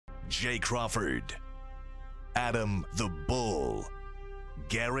Jay Crawford, Adam the Bull,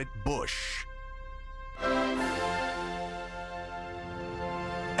 Garrett Bush,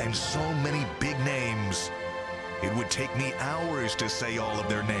 and so many big names, it would take me hours to say all of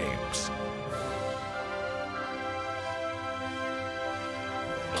their names.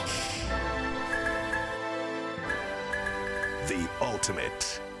 The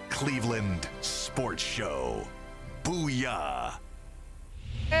ultimate Cleveland sports show. Booyah.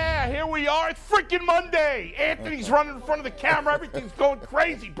 Yeah, here we are. It's freaking Monday. Anthony's running in front of the camera. Everything's going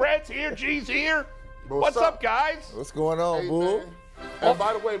crazy. Brad's here. G's here. What's up, guys? What's going on, Boo? Man. And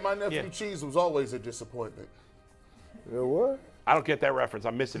by the way, my nephew Cheese was always a disappointment. Yeah, what? I don't get that reference.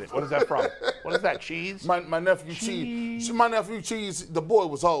 I'm missing it. What is that from? What is that, Cheese? My nephew Cheese. My nephew Cheese, the boy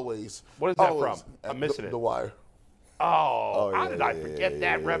was always. What is that from? I'm missing it. The Wire. Oh, how did I forget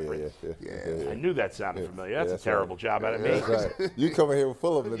that reference? Yeah. I knew that sounded familiar. That's a terrible job out of me. That's right. You coming here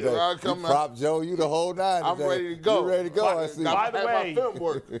full of them today. You prop Joe, you the whole nine I'm today. ready to go. You ready to go, I see.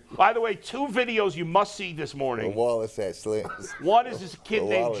 By the way, two videos you must see this morning. Wallace at Slings. One is this kid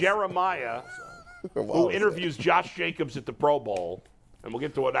named Jeremiah who interviews Josh Jacobs at the Pro Bowl. And we'll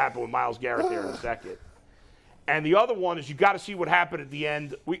get to what happened with Myles Garrett there in a second. And the other one is you got to see what happened at the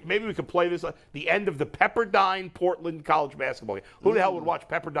end. Maybe we could play this. The end of the Pepperdine-Portland college basketball game. Who the hell would watch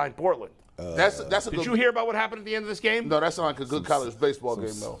Pepperdine-Portland? Did you hear about what happened at the end of this game? No, that sounds like a good college baseball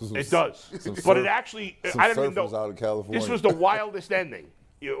game, though. It does. But it actually, I don't even know. Out of California. This was the wildest ending.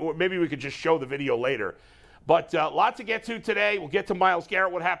 Or maybe we could just show the video later. But lots to get to today. We'll get to Myles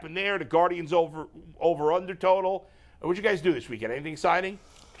Garrett, what happened there, the Guardians over-under total. What'd you guys do this weekend? Anything exciting?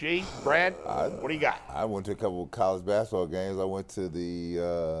 G, Brad, what do you got? I went to a couple of college basketball games. I went to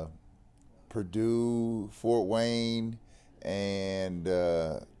the Purdue, Fort Wayne, and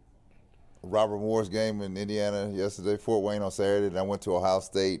Robert Moore's game in Indiana yesterday, Fort Wayne on Saturday, and I went to Ohio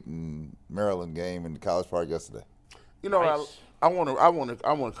State and Maryland game in the College Park yesterday. You know, nice. I want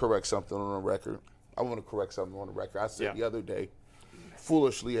to correct something on the record. I said the other day,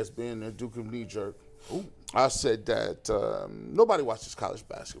 foolishly as being a Duke of knee-jerk, I said that nobody watches college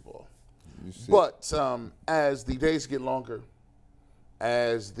basketball. But as the days get longer,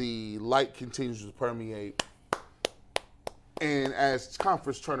 as the light continues to permeate, and as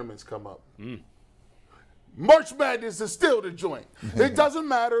conference tournaments come up, March Madness is still the joint. It doesn't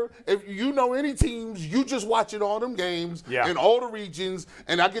matter if you know any teams. You just watching all them games in all the regions,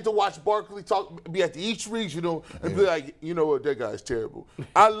 and I get to watch Barkley be at each regional and be like, you know what, that guy's terrible.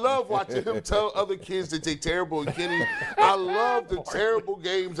 I love watching him tell other kids that they're terrible and kidding. I love the terrible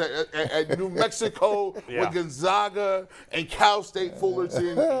games at New Mexico with Gonzaga and Cal State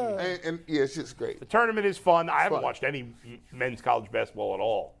Fullerton, and it's just great. The tournament is fun. I haven't watched any men's college basketball at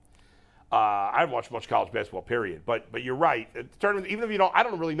all. I haven't watched much college basketball, period. But you're right. The tournament, even if you don't, I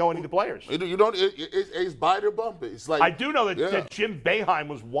don't really know any of the players. You don't. It's bite or bump it. It's like I do know that Jim Boeheim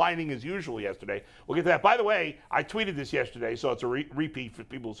was whining as usual yesterday. We'll get to that. By the way, I tweeted this yesterday, so it's a repeat for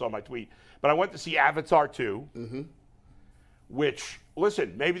people who saw my tweet. But I went to see Avatar 2, which,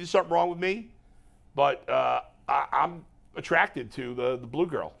 listen, maybe there's something wrong with me, but I'm attracted to the blue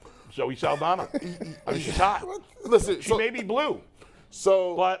girl, Zoe Saldana. I mean, she's hot. Listen, she may be blue.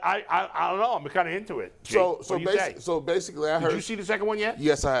 So, but I don't know. I'm kind of into it. So basically, I heard. Did you see the second one yet?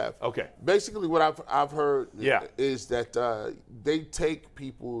 Yes, I have. Okay. Basically, what I've heard is that they take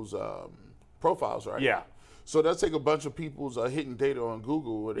people's profiles, right? Yeah. So they'll take a bunch of people's hidden data on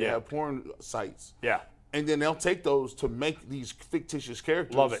Google where they have porn sites. Yeah. And then they'll take those to make these fictitious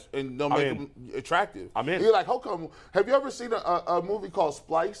characters. Love it. And they'll make them attractive. I'm in. And you're like, how come? Have you ever seen a movie called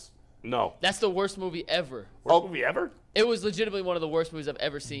Splice? No. That's the worst movie ever. Worst movie ever? It was legitimately one of the worst movies I've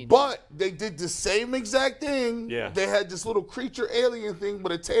ever seen. But they did the same exact thing. Yeah. They had this little creature alien thing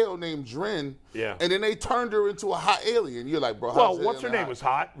with a tail named Dren. Yeah. And then they turned her into a hot alien. You're like, bro, well, what's her name was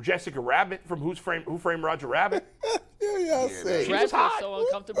hot? Jessica Rabbit from Who Framed Roger Rabbit? Yeah, say. She was hot. So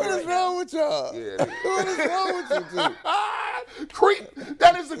uncomfortable. What is wrong with y'all? Yeah. What is wrong with you two? Creep.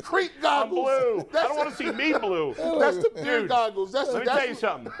 That is the creep goggles. I'm blue. I don't want to see me blue. That's the beer goggles. Let me tell you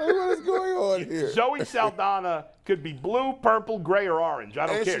something. What is going on here? Zoe Saldana could be blue, purple, gray, or orange. I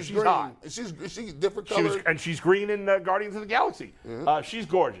don't care. She's hot. She's different colors. She's green in Guardians of the Galaxy. She's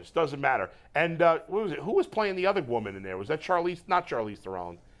gorgeous. Doesn't matter. And what was it? Who was playing the other woman in there? Was that Charlize? Not Charlize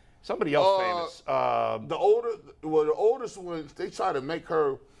Theron. Somebody else famous. The oldest one, they try to make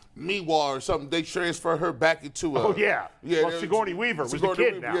her Miwa or something. They transfer her back into well, Sigourney Weaver was the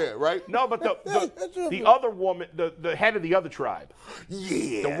kid now. Yeah, right? No, but the other woman, the head of the other tribe.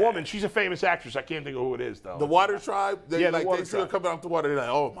 Yeah. The woman, she's a famous actress. I can't think of who it is, though. The water tribe? They water see her coming out the water. They're like,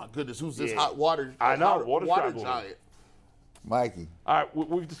 oh, my goodness, who's this hot water I know, water tribe giant? Mikey. All right,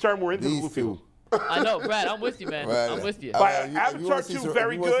 we've determined we're into the These blue field. two. I know, Brad. I'm with you, man. Right. I'm with you. Avatar 2,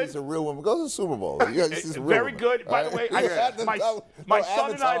 very If you want to good. see some real women, go to the Super Bowl. You gotta see some real Very women, good. By the all way, right? my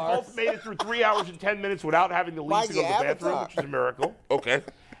son and I Avatars. both made it through 3 hours and 10 minutes without having to leave to go to the Mikey, bathroom, Avatar. which is a miracle. Okay.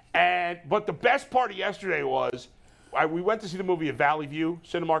 But the best part of yesterday was we went to see the movie at Valley View,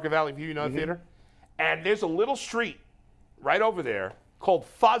 Cinemark at Valley View, you know the theater? And there's a little street right over there called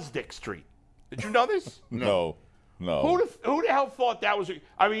Fosdick Street. Did you know this? No. Who the hell thought that was?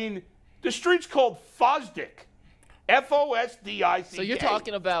 I mean, the street's called Fosdick. F-O-S-D-I-C-K. So you're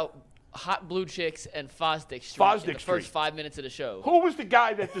talking about hot blue chicks and Fosdick Street Fosdick in the Street. first 5 minutes of the show. Who was the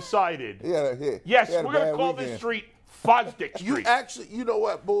guy that decided? Yes, he had a we're going to bad call this weekend. street Fosdick Street. You actually, you know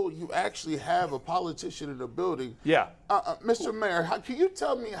what, Bull? You actually have a politician in the building. Yeah. Mr. Mayor, can you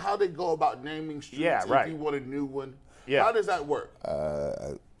tell me how they go about naming streets Yeah, right. if you want a new one? Yeah. How does that work?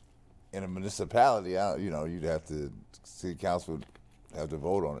 In a municipality, you'd have to, city council would have to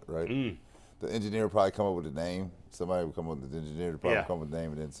vote on it, right? The engineer would probably come up with a name. Somebody would come up with the engineer would probably come up with a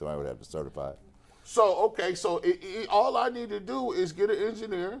name, and then somebody would have to certify it. So, okay, so all I need to do is get an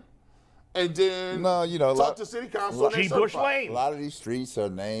engineer and then talk to city council and they G. Bush certify. Lane. A lot of these streets are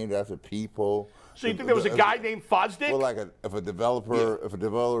named after people. So you think there was a guy named Fosdick? Well, like if a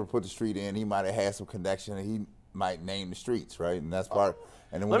developer put the street in, he might have had some connection, and he might name the streets, right? And that's part.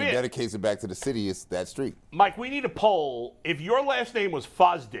 And then when he dedicates it back to the city, it's that street. Mike, we need a poll. If your last name was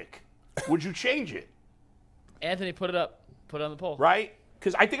Fosdick, would you change it? Anthony, put it up. Put it on the poll. Right?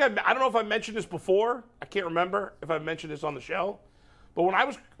 Because I think I don't know if I mentioned this before. I can't remember if I mentioned this on the show. But when I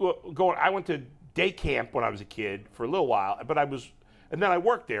was I went to day camp when I was a kid for a little while. And then I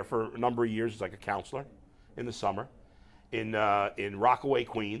worked there for a number of years as like a counselor in the summer in Rockaway,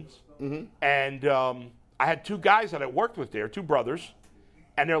 Queens. Mm-hmm. And I had two guys that I worked with there, two brothers,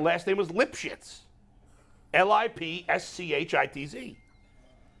 and their last name was Lipschitz. Lipschitz.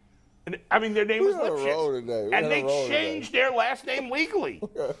 And I mean, their name was Lipschitz. And they changed their last name legally.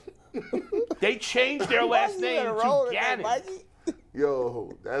 They changed their last name to Gannon.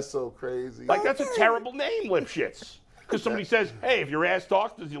 Yo, that's so crazy. Like, that's a terrible name, Lipschitz. Because somebody says, hey, if your ass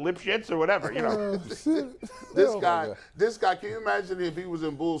talks, does your lip shits or whatever, you know. This guy, can you imagine if he was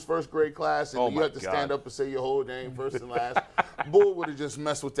in Bull's first grade class and you had to stand up and say your whole name first and last? Bull would have just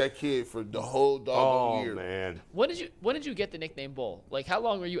messed with that kid for the whole doggone year. Oh, man. When did you get the nickname Bull? Like, how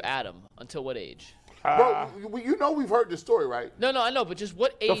long were you Adam? Until what age? Bro, you know we've heard this story, right? No, I know, but just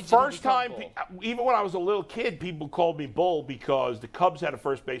what age? The first did you time, become Bull? even when I was a little kid, people called me Bull because the Cubs had a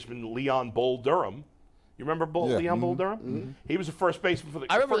first baseman, Leon Bull Durham. You remember Leon Bull Durham? Mm-hmm. He was the first baseman for the.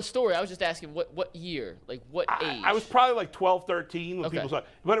 I remember the story. I was just asking what year, like what age? I was probably like 12, 13 when people saw it.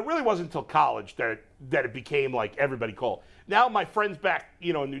 But it really wasn't until college that it became like everybody called. Now my friends back,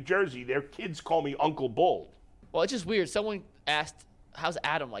 in New Jersey, their kids call me Uncle Bull. Well, it's just weird. Someone asked, "How's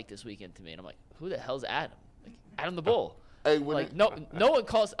Adam like this weekend?" to me, and I'm like, "Who the hell's Adam? Like Adam the Bull." Hey, no one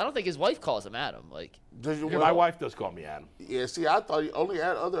calls. I don't think his wife calls him Adam. Like, my wife does call me Adam. Yeah, see, I thought the only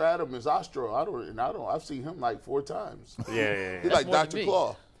other Adam is Ostro. I've seen him like 4 times. Yeah. He's like Dr. Claw.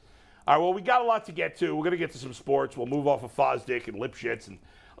 All right, well, we got a lot to get to. We're going to get to some sports. We'll move off of Fosdick and Lipschitz, and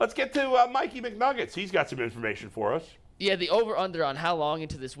let's get to Mikey McNuggets. He's got some information for us. Yeah, the over-under on how long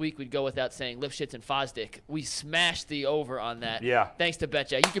into this week we'd go without saying Lipschitz and Fosdick. We smashed the over on that. Yeah. Thanks to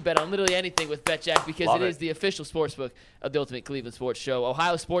BetJack. You can bet on literally anything with BetJack because Love it it is the official sportsbook of the Ultimate Cleveland Sports Show.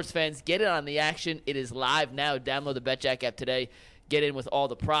 Ohio sports fans, get in on the action. It is live now. Download the BetJack app today. Get in with all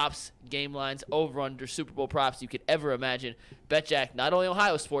the props, game lines, over-under, Super Bowl props you could ever imagine. BetJack, not only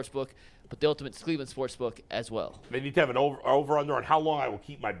Ohio sportsbook, but the Ultimate Cleveland Sportsbook as well. They need to have an over-under on how long I will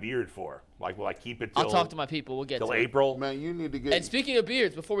keep my beard for. Like, will I keep it till... I'll talk to my people. We'll get to till it. April? Man, you need to get... And speaking of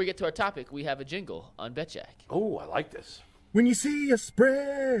beards, before we get to our topic, we have a jingle on BetJack. Oh, I like this. When you see a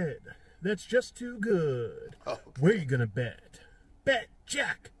spread that's just too good, where you gonna bet? Bet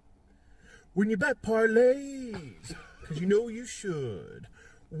Jack. When you bet parlays, because you know you should,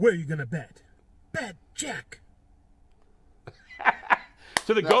 where you gonna bet? Bet Jack.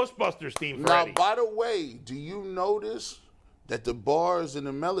 To the Ghostbusters theme, Freddie. Now, by the way, do you notice that the bars and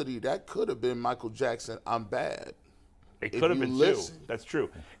the melody, that could have been Michael Jackson, I'm Bad. It could have been too. That's true.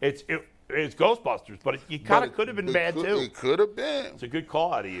 It's Ghostbusters, but it kind of could have been bad too. It could have been. It's a good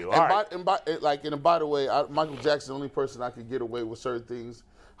call out of you. By the way, Michael Jackson, the only person I could get away with certain things.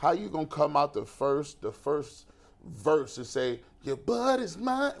 How you gonna come out the first verse and say your butt is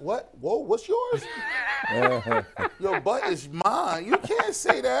mine? What? Whoa, what's yours? Your butt is mine. You can't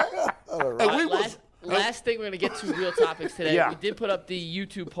say that. Last thing, we're going to get to real topics today. Yeah. We did put up the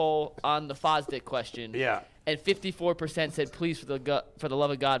YouTube poll on the Fosdick question. Yeah. And 54% said, please, for the love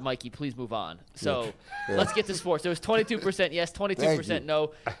of God, Mikey, please move on. So let's get to sports. There was 22% yes, 22%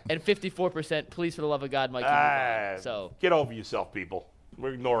 no, and 54% please, for the love of God, Mikey, move on. So get over yourself, people.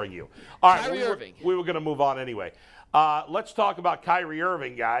 We're ignoring you. All right, Kyrie Irving. We were going to move on anyway. Let's talk about Kyrie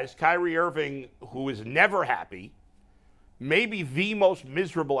Irving, guys. Kyrie Irving, who is never happy, maybe the most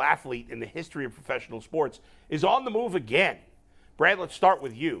miserable athlete in the history of professional sports, is on the move again. Brad, let's start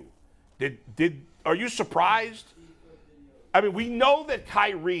with you. Are you surprised? I mean, we know that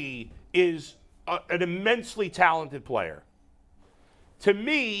Kyrie is an immensely talented player. To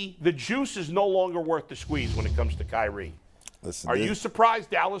me, the juice is no longer worth the squeeze when it comes to Kyrie. Listen, Are you surprised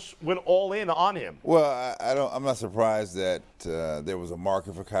Dallas went all in on him? Well, I'm not surprised that there was a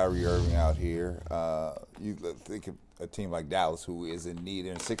market for Kyrie Irving out here. You think of a team like Dallas, who is in need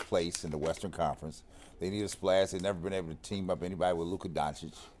in 6th place in the Western Conference. They need a splash. They've never been able to team up anybody with Luka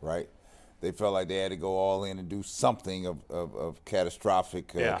Doncic, right? They felt like they had to go all in and do something of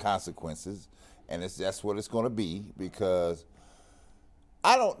catastrophic consequences, and that's what it's going to be, because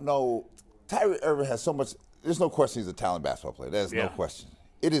I don't know. Kyrie Irving has so much. There's no question he's a talented basketball player. There's no question.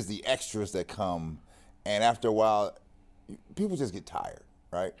 It is the extras that come, and after a while, people just get tired,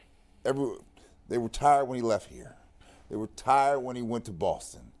 right? They were tired when he left here. They were tired when he went to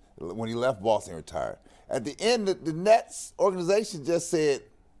Boston. When he left Boston, they were tired. At the end, the Nets organization just said,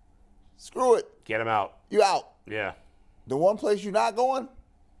 screw it. Get him out. You out. Yeah. The one place you're not going,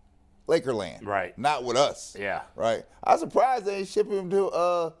 Lakerland. Right. Not with us. Yeah. Right. I'm surprised they ain't shipping him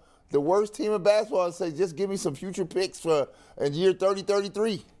to the worst team in basketball and say, just give me some future picks for in year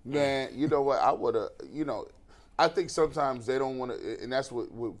 33. Man, you know what? I would have, I think sometimes they don't want to, and that's what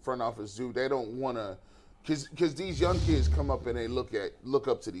front office do. They don't want to, because these young kids come up and they look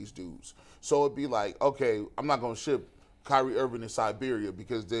up to these dudes. So it'd be like, okay, I'm not going to ship Kyrie Irving in Siberia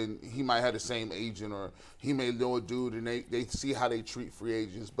because then he might have the same agent, or he may know a dude and they see how they treat free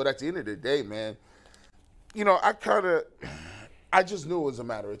agents. But at the end of the day, man, I just knew it was a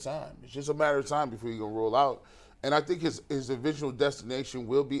matter of time. It's just a matter of time before he's going to roll out. And I think his eventual destination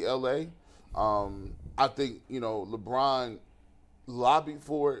will be L.A. I think, LeBron lobbied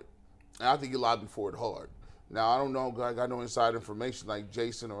for it, and I think he lobbied for it hard. Now, I don't know, I got no inside information like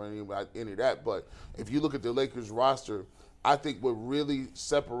Jason or any of that, but if you look at the Lakers roster, I think what really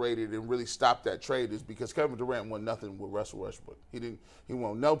separated and really stopped that trade is because Kevin Durant won nothing with Russell Westbrook. He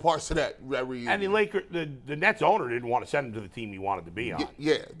won no parts of that reunion. And the Nets owner didn't want to send him to the team he wanted to be on.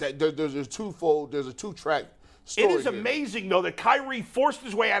 Yeah, there's a two-track story. It is amazing, though, that Kyrie forced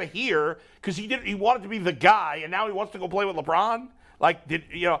his way out of here because he wanted to be the guy, and now he wants to go play with LeBron.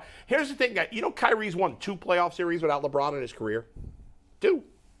 Here's the thing, Kyrie's won 2 playoff series without LeBron in his career. 2.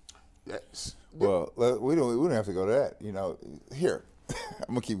 Yes. Well, we don't have to go to that. Here, I'm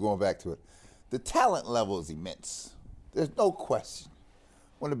going to keep going back to it. The talent level is immense. There's no question.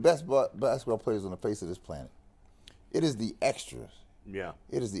 One of the best basketball players on the face of this planet. It is the extras. Yeah.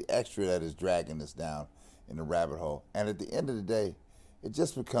 It is the extra that is dragging us down in the rabbit hole. And at the end of the day, it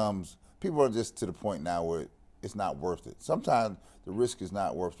just becomes, people are just to the point now where it's not worth it. Sometimes the risk is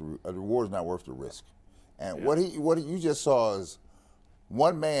not worth the reward is not worth the risk. And what you just saw is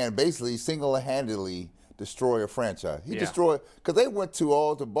one man basically single-handedly destroy a franchise. He destroyed, because they went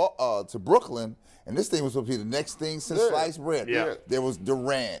to Brooklyn, and this thing was supposed to be the next thing since sliced bread. Yeah. There was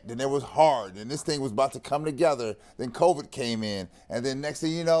Durant, then there was Harden, and this thing was about to come together. Then COVID came in, and then next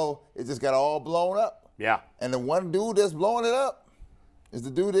thing you know, it just got all blown up. Yeah. And the one dude that's blowing it up is the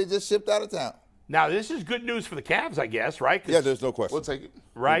dude they just shipped out of town. Now, this is good news for the Cavs, I guess, right? Yeah, there's no question. We'll take it.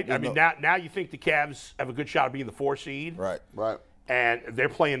 Right? Now you think the Cavs have a good shot of being the 4 seed. Right. And they're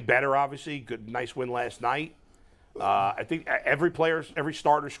playing better, obviously. Nice win last night. I think every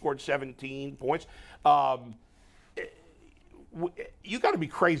starter scored 17 points. You got to be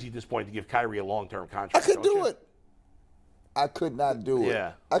crazy at this point to give Kyrie a long-term contract. I could do it. I could not do it.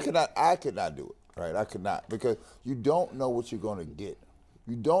 Yeah. I could not do it. Right? I could not, because you don't know what you're going to get.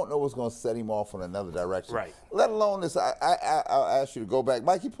 You don't know what's going to set him off in another direction. Right. Let alone this. I'll ask you to go back,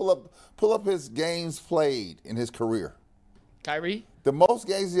 Mikey. Pull up his games played in his career. Kyrie? The most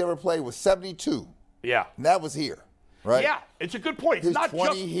games he ever played was 72. Yeah. And that was here, right? Yeah, it's a good point. It's He's not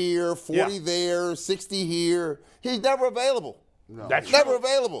 20 just here, 40 there, 60 here. He's never available. No. That's never true.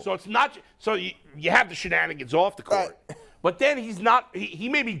 available. So it's not. So you have the shenanigans off the court, Right. but then he's not. He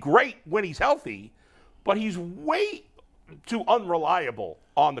may be great when he's healthy, but he's way too unreliable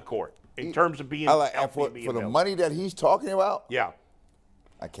on the court in terms of being I like healthy for and being the available. money that he's talking about. Yeah.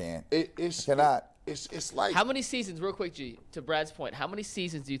 I can't. It's Cannot. It's like How many seasons, real quick, G, to Brad's point, how many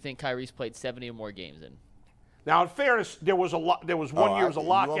seasons do you think Kyrie's played 70 or more games in? Now, in fairness, there was one year was a you want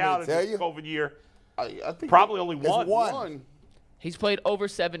me lockout to in tell this you? COVID year. I think Probably only It's one. one. He's played over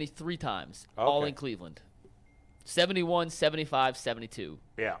 73 times, all Okay. in Cleveland. 71, 75, 72.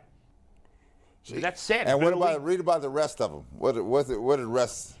 Yeah. That's sad. And Been in the league- read about the rest of them. What did the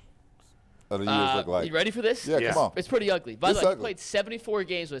rest of the years look like? You ready for this? Yeah, Yeah. come on. It's pretty ugly. By the It's way, he ugly. played 74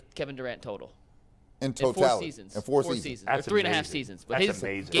 games with Kevin Durant total. In In totality. 4 seasons. In four seasons. Or That's 3.5 amazing. seasons. But That's his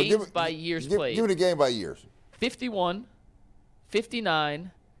amazing. games Give me- by years give, played. Give me the game by years. 51,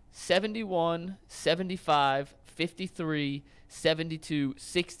 59, 71, 75, 53, 72,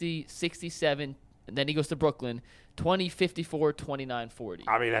 60, 67, and then he goes to Brooklyn, 20, 54, 29, 40.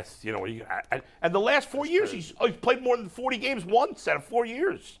 I mean, that's, and the last 4 years, he's played more than 40 games once out of 4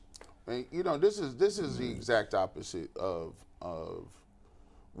 years. And this is the exact opposite of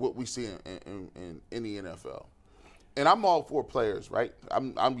what we see in the NFL. And I'm all for players, right?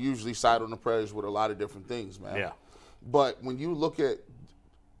 I'm usually side on the players with a lot of different things, man. Yeah. But when you look at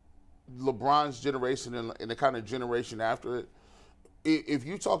LeBron's generation and the kind of generation after it, if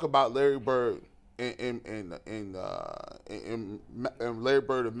you talk about Larry Bird and Larry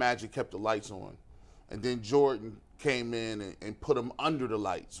Bird and Magic kept the lights on, and then Jordan came in and put them under the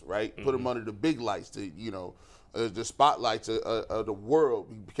lights, right? Put them under the big lights, the spotlights of the world.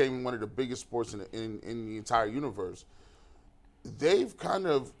 He became one of the biggest sports in the entire universe. They've kind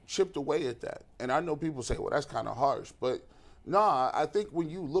of chipped away at that. And I know people say, well, that's kind of harsh. But nah, I think when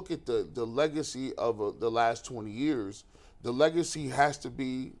you look at the legacy of the last 20 years, the legacy has to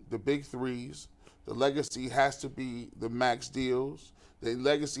be the big threes. The legacy has to be the max deals. The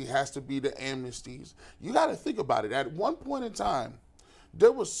legacy has to be the amnesties. You got to think about it. At one point in time,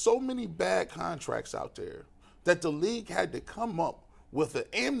 there were so many bad contracts out there that the league had to come up with an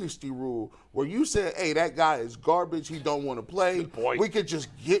amnesty rule where you said, hey, that guy is garbage, he don't want to play. We could just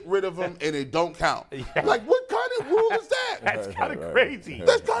get rid of him and it don't count. Yeah. Like, what kind of rule is that? That's kind of crazy.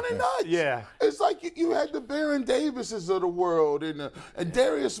 That's kind of nuts. Yeah. It's like you had the Baron Davises of the world and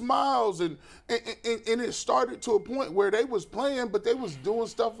Darius Miles, and it started to a point where they was playing, but they was doing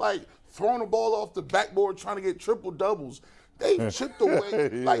stuff like throwing the ball off the backboard trying to get triple doubles. They chipped away.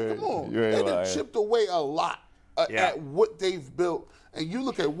 Like, come on. They done chipped away a lot at what they've built. And you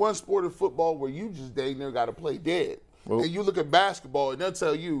look at one sport of football where you just dang near got to play dead. And you look at basketball, and they'll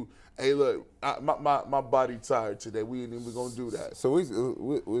tell you, hey, look, my body tired today. We ain't even going to do that. So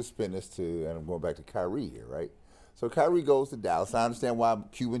we'll spin this to, and I'm going back to Kyrie here, right? So Kyrie goes to Dallas. I understand why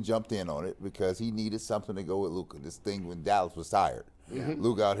Cuban jumped in on it, because he needed something to go with Luka. This thing when Dallas was tired.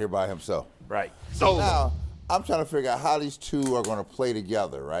 Luka out here by himself. Right. So now I'm trying to figure out how these two are going to play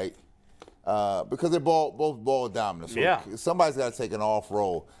together, right? Because they're both ball dominant. So somebody's got to take an off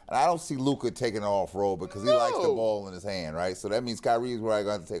role. And I don't see Luka taking an off role because he likes the ball in his hand, right? So that means Kyrie is where I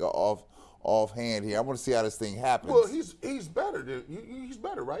got to take an off hand here. I want to see how this thing happens. Well, he's better than he's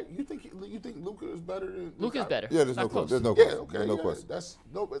better, right? You think Luka is better than Luka's better. Yeah, there's no Not close. question. There's no Yeah, question. okay. There's no question. That's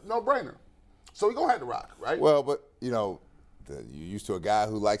no brainer. So we're gonna have to rock, right? Well, but you're used to a guy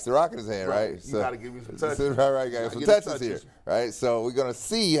who likes the rock in his hand, right? You gotta give me some touches. Right, got some touches here, right? So we're gonna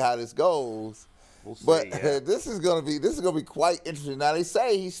see how this goes. We'll see, but yeah. this is gonna be quite interesting. Now they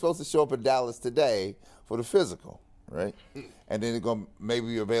say he's supposed to show up in Dallas today for the physical, right? And then it's gonna maybe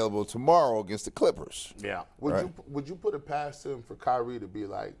be available tomorrow against the Clippers. Yeah. Would you put it past him for Kyrie to be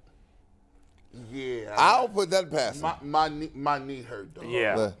like, yeah, I'll put that past him. my knee hurt, though.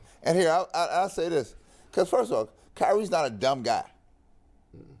 Yeah. And here I'll say this, because first of all, Kyrie's not a dumb guy.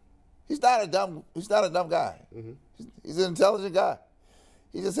 He's not a dumb guy. He's an intelligent guy.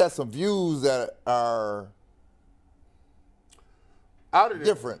 He just has some views that are Out of there.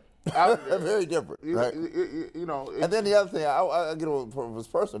 different. Out of there. Very different, right? And then the other thing, I get from his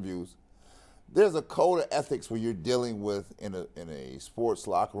personal views. There's a code of ethics when you're dealing with in a sports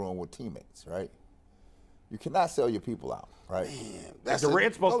locker room with teammates, right? You cannot sell your people out, right?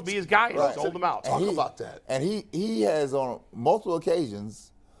 Durant's supposed to be his guy. Right. Sold him out. Talk about that. And he has on multiple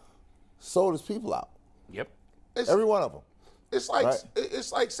occasions sold his people out. Yep. Every one of them. It's like Right.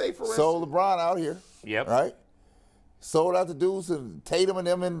 it's like, say for instance, Sold LeBron out here. Yep. Right? Sold out the dudes and Tatum and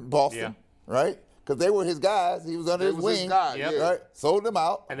them in Boston. Right? Because they were his guys. He was under his wing. guy, Yep. yeah. Right? Sold them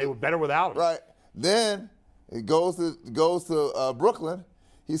out. And they were better without him. Right. Then he goes to Brooklyn.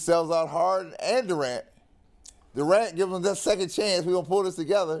 He sells out Harden and Durant. Durant gives him that second chance. We're going to pull this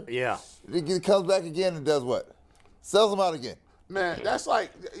together. Yeah. He comes back again and does what? Sells them out again. Man, that's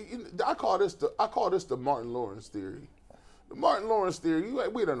like I call this the Martin Lawrence theory. The Martin Lawrence theory.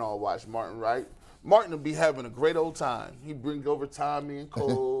 We don't all watch Martin, right? Martin would be having a great old time. He'd bring over Tommy and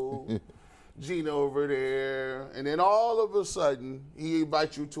Cole. Gina over there, and then all of a sudden he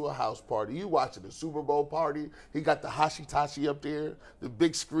invites you to a house party. You watching the Super Bowl party. He got the Hashitashi up there, the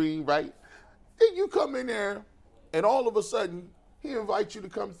big screen, right? Then you come in there, and all of a sudden he invites you to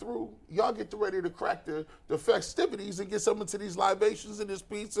come through. Y'all get ready to crack the festivities and get some into these libations and this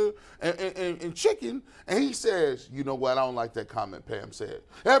pizza and chicken. And he says, you know what? I don't like that comment Pam said.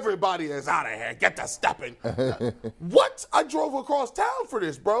 Everybody is out of here. Get to stepping. What? I drove across town for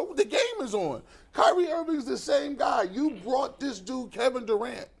this, bro. The game is on. Kyrie Irving's the same guy. You brought this dude, Kevin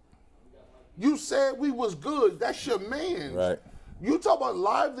Durant. You said we was good. That's your man. Right. You talk about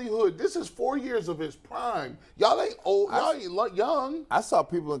livelihood. This is 4 years of his prime. Y'all ain't old. Y'all ain't young. I saw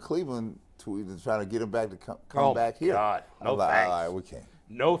people in Cleveland tweeting trying to get him back to come back here. God. No I'm like, thanks. all right, we can't.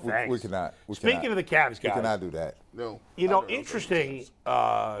 No thanks. We cannot. Speaking of the Cavs, guys. We cannot do that. No. You know, interesting,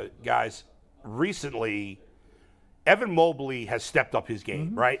 guys, recently, Evan Mobley has stepped up his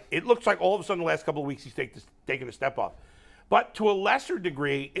game, right? It looks like all of a sudden the last couple of weeks he's taken a step up. But to a lesser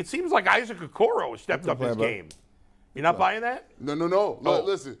degree, it seems like Isaac Okoro has stepped up his game. You're not buying that? No. Look,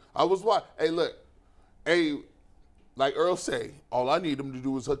 listen, I was watching. Hey, look. Hey, like Earl say, all I need him to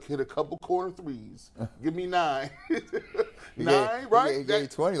do is hit a couple corner threes. Give me 9. 9, right? He gave you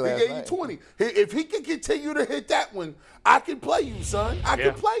 20 last He gave night. you 20. If he can continue to hit that one, I can play you, son. I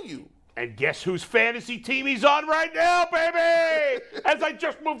can play you. And guess whose fantasy team he's on right now, baby? As I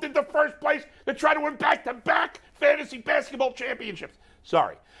just moved into first place to try to win back-to-back fantasy basketball championships.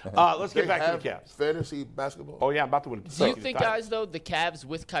 Sorry. Let's get back to the Cavs. Fantasy basketball. Oh, yeah, I'm about to win. Do you think, guys, though, the Cavs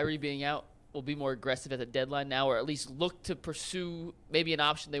with Kyrie being out will be more aggressive at the deadline now, or at least look to pursue maybe an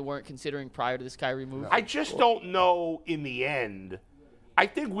option they weren't considering prior to this Kyrie move? I just don't know in the end. I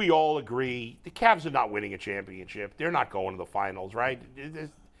think we all agree the Cavs are not winning a championship. They're not going to the finals, right?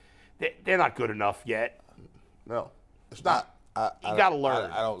 They're not good enough yet. No, it's not. You got to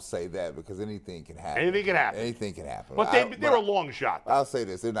learn. I don't say that because anything can happen. Anything can happen. Anything can happen. But they're a long shot. I'll say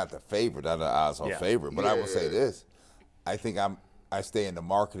this: they're not the favorite. They're the odds on favorite. But I will say this: I think I stay in the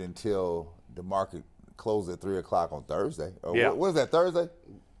market until the market closes at 3:00 on Thursday. Or what is that? Thursday?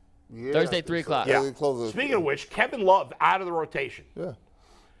 Yeah, Thursday, 3:00. Yeah. Speaking of which, Kevin Love out of the rotation. Yeah.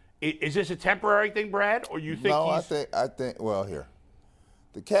 Is this a temporary thing, Brad, or you think he's... I think. Well, here,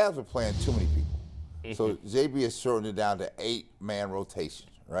 the Cavs are playing too many people. So JB has shortened it down to 8-man rotation,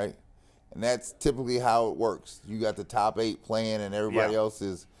 right? And that's typically how it works. You got the top 8 playing, and everybody else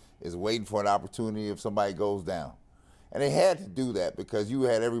is waiting for an opportunity if somebody goes down. And they had to do that because you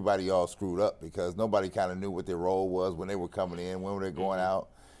had everybody all screwed up because nobody kind of knew what their role was when they were coming in, when were they going out.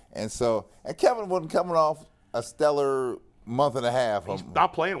 And Kevin wasn't coming off a stellar month and a half. He's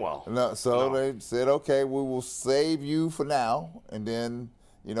not playing well. They said, okay, we will save you for now, and then,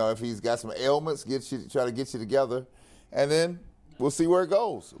 if he's got some ailments, try to get you together, and then we'll see where it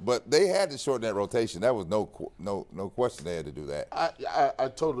goes. But they had to shorten that rotation. That was no question they had to do that. I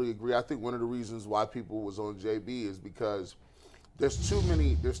totally agree. I think one of the reasons why people was on JB is because there's too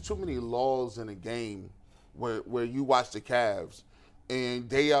many laws in a game where you watch the Cavs and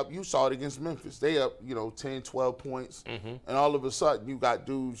they up. You saw it against Memphis. They up 10, 12 points, and all of a sudden you got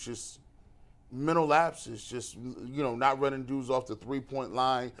dudes just mental lapses, just not running dudes off the 3-point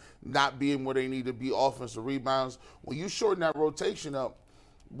line, not being where they need to be, offensive rebounds. When you shorten that rotation up,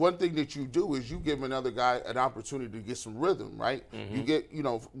 one thing that you do is you give another guy an opportunity to get some rhythm, right? You get,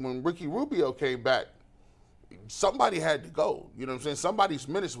 when Ricky Rubio came back, somebody had to go. You know what I'm saying? Somebody's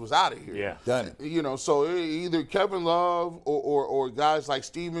minutes was out of here. Yeah. Done it. So either Kevin Love or guys like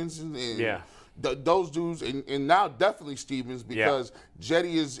Stevens and those dudes, and now definitely Stevens because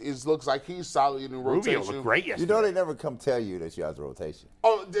Jetty looks like he's solid in the rotation. Rubio looked great yesterday. They never come tell you that you're out of the rotation.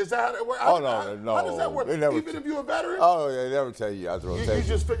 Oh, is that how that works? Oh, no. How does that work? Even if you're a veteran? Oh, yeah, they never tell you you're out of the rotation. You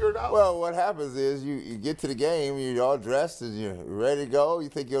just figure it out? Well, what happens is you get to the game, you're all dressed, and you're ready to go. You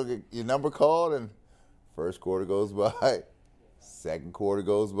think you'll get your number called, and first quarter goes by, second quarter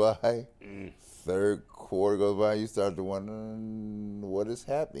goes by, third quarter goes by. You start to wonder what is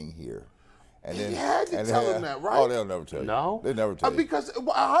happening here. And then, he had to tell them that, right? Oh, they'll never tell you. No? They never tell you. Because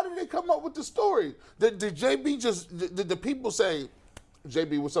how did they come up with the story? Did JB did the people say,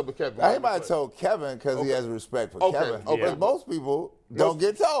 JB, what's up with Kevin? He might have told Kevin because he has respect for Kevin. Okay. But most people don't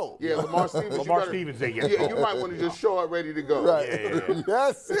get told. Yeah, Lamar Stevens. Lamar Stevens, they get Yeah, told. you might want to just show up ready to go. Right. Yeah.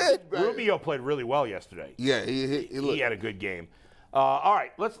 That's it. Rubio played really well yesterday. Yeah, he He had a good game. All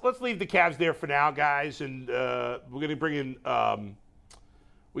right, let's leave the Cavs there for now, guys, and we're going to bring in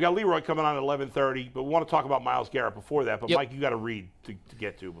we got Leroy coming on at 11:30, but we want to talk about Myles Garrett before that. But Mike, you got to read to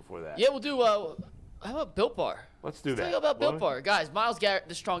get to before that. Yeah, we'll do. How about Built Bar? Let's do Let's that. talk about Built Bar, guys. Myles Garrett,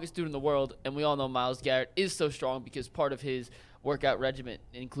 the strongest dude in the world, and we all know Myles Garrett is so strong because part of his workout regimen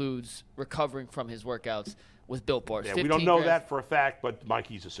includes recovering from his workouts with Built Bars. Yeah, we don't know that for a fact, but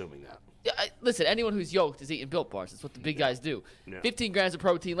Mikey's assuming that. Yeah, listen, anyone who's yoked is eating Built Bars. That's what the big guys do. Yeah. 15 grams of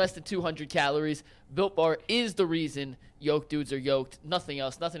protein, less than 200 calories. Built Bar is the reason yoked dudes are yoked. Nothing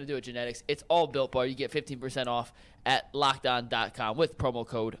else, nothing to do with genetics. It's all Built Bar. You get 15% off at LockedOn.com with promo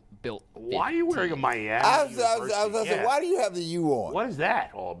code BUILT. Why are you wearing a Miami I was University? saying, why do you have the U on? What is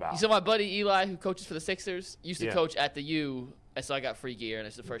that all about? You saw my buddy Eli, who coaches for the Sixers, used to coach at the U, and so I got free gear, and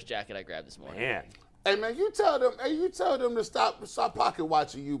it's the first jacket I grabbed this morning. Man. Hey man, you tell them to stop pocket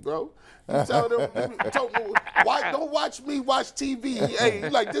watching you, bro. You tell them, don't watch me watch TV. Hey, you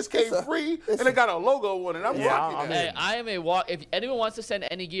like this came free and it got a logo on it. I'm rocking that. Hey, I am if anyone wants to send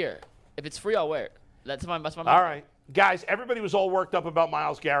any gear, if it's free, I'll wear it. That's my All right. Guys, everybody was all worked up about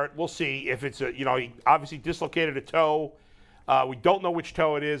Myles Garrett. We'll see if it's he obviously dislocated a toe. We don't know which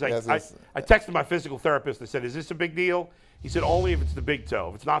toe it is. I texted my physical therapist and said, is this a big deal? He said, only if it's the big toe.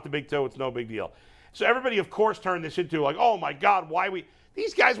 If it's not the big toe, it's no big deal. So everybody, of course, turned this into like, oh, my God,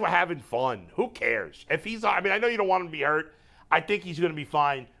 these guys were having fun. Who cares? I know you don't want him to be hurt. I think he's going to be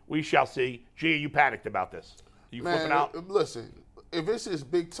fine. We shall see. Gia, you panicked about this. You flipping out? Listen, if it's his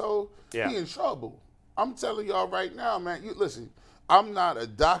big toe, he in trouble. I'm telling y'all right now, man. Listen, I'm not a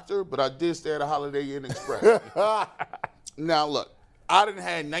doctor, but I did stay at a Holiday Inn Express. Now, look, I done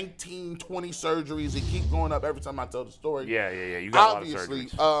had 19, 20 surgeries and keep going up every time I tell the story. Yeah. You got Obviously,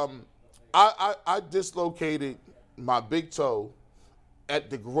 a lot of surgeries. I dislocated my big toe at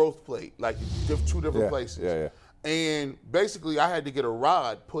the growth plate, like two different places. Yeah. And basically, I had to get a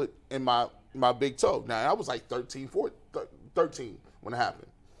rod put in my big toe. Now, I was like 13 when it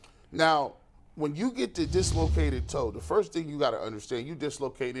happened. Now, when you get the dislocated toe, the first thing you got to understand, you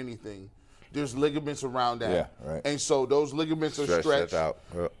dislocate anything, there's ligaments around that. Yeah, right. And so those ligaments are stretched. out.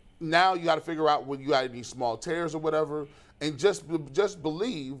 Yep. Now you got to figure out when you got any small tears or whatever. And just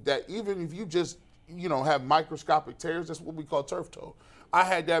believe that even if you just, have microscopic tears, that's what we call turf toe. I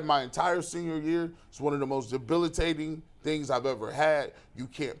had that my entire senior year. It's one of the most debilitating things I've ever had. You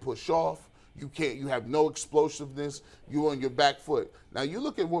can't push off. You have no explosiveness. You're on your back foot. Now you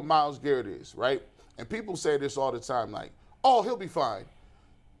look at what Myles Garrett is, right? And people say this all the time, like, oh, he'll be fine.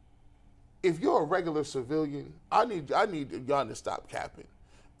 If you're a regular civilian, I need y'all to stop capping.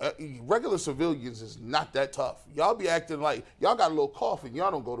 Regular civilians is not that tough. Y'all be acting like y'all got a little cough and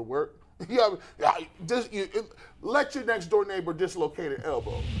y'all don't go to work. Let your next door neighbor dislocate an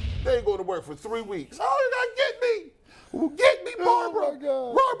elbow. They ain't going to work for 3 weeks. Oh, you got to get me, Barbara. Oh my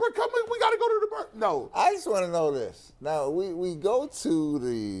God. Barbara, come in. We got to go to the No. I just want to know this. Now, we go to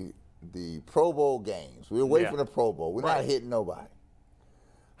the Pro Bowl games. We're away from the Pro Bowl. We're not hitting nobody.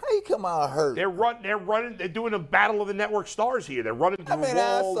 How you come out hurt? They're running. They're doing a battle of the network stars here. They're running through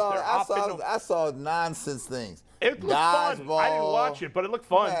walls. I saw nonsense things. It looked fun. I didn't watch it, but it looked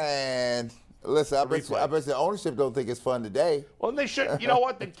fun. Man, listen, I bet the ownership don't think it's fun today. Well, they should. You know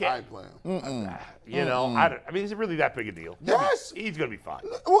what? They I can't. ain't playing. I mean, is it really that big a deal? Yes. He's going to be fine.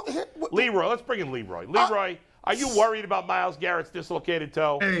 Well, Leroy, let's bring in Leroy. Leroy, are you worried about Myles Garrett's dislocated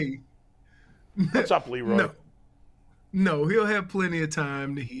toe? Hey. What's up, Leroy? No, he'll have plenty of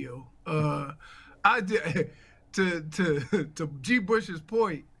time to heal. I did to G. Bush's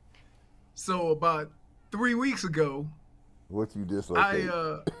point. So about 3 weeks ago, what you dislocated?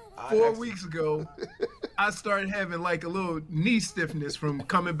 4 weeks ago, I started having like a little knee stiffness from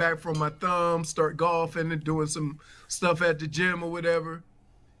coming back from my thumb, start golfing and doing some stuff at the gym or whatever.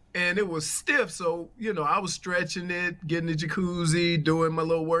 And it was stiff, so, I was stretching it, getting the jacuzzi, doing my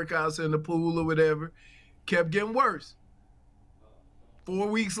little workouts in the pool or whatever. Kept getting worse. 4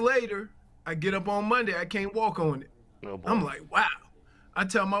 weeks later, I get up on Monday, I can't walk on it. Oh, I'm like, wow. I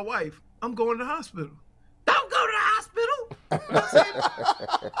tell my wife, I'm going to the hospital. Don't go to the hospital.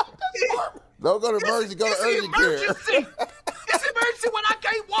 Don't go to emergency, go to urgent care. It's emergency when I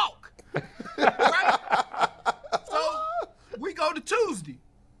can't walk. Right? So we go to Tuesday.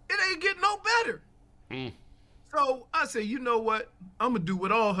 It ain't getting no better. So I say, you know what? I'm going to do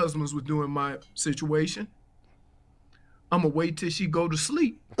what all husbands would do in my situation. I'm going to wait till she go to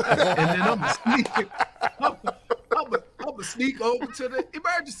sleep. And then I'm going to sneak over to the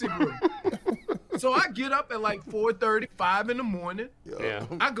emergency room. So I get up at like 4:30, 5 in the morning. Yeah.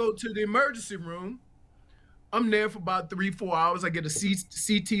 I go to the emergency room. I'm there for about 3-4 hours. I get a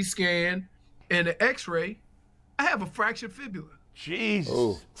CT scan and an x-ray. I have a fractured fibula. Jesus.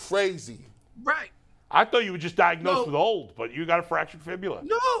 Oh, crazy. Right. I thought you were just diagnosed with old, but you got a fractured fibula.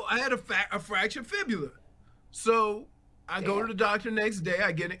 No, I had a fractured fibula. So I go to the doctor next day.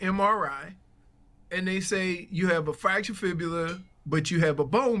 I get an MRI, and they say, you have a fractured fibula, but you have a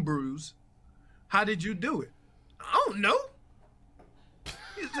bone bruise. How did you do it? I don't know.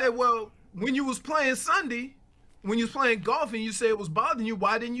 said, well, when you was playing Sunday, when you was playing golf and you said it was bothering you,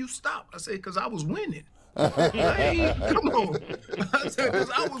 why didn't you stop? I said, because I was winning. Hey, come on. I said, because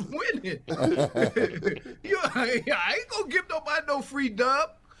I was winning. I ain't going to give nobody no free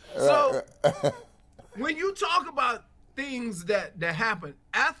dub. So when you talk about things that happen,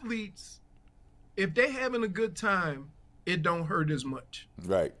 athletes, if they having a good time, it don't hurt as much.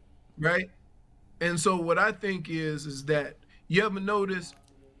 Right. Right? And so what I think is that you ever notice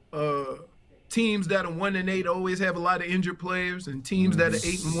teams that are 1-8 always have a lot of injured players, and teams that are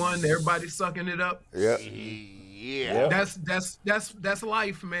 8-1, everybody's sucking it up. Yep. Yeah. That's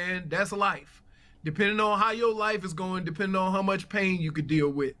life, man. That's life. Depending on how your life is going, depending on how much pain you could deal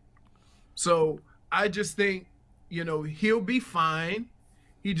with. So I just think, he'll be fine.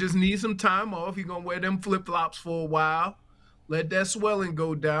 He just needs some time off. He's gonna wear them flip-flops for a while. Let that swelling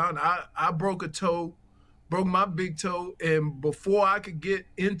go down. I broke a toe, broke my big toe, and before I could get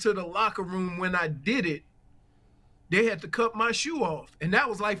into the locker room when I did it, they had to cut my shoe off. And that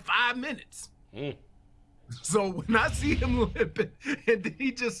was like 5 minutes. So when I see him limping and then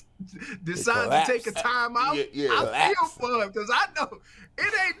he just decides to take a time out, I feel for him because I know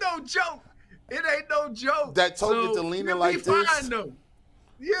it ain't no joke. It ain't no joke. That toe get to leaning like this. Fine, though.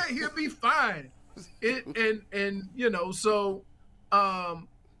 Yeah, he'll be fine. So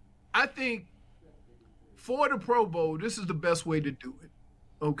I think for the Pro Bowl, this is the best way to do it,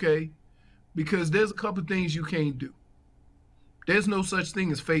 okay? Because there's a couple things you can't do. There's no such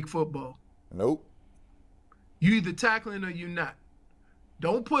thing as fake football. Nope. You either tackling or you not.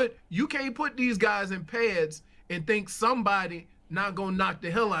 You can't put these guys in pads and think somebody not gonna knock the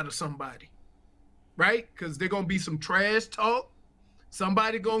hell out of somebody, right? Because they're gonna be some trash talk.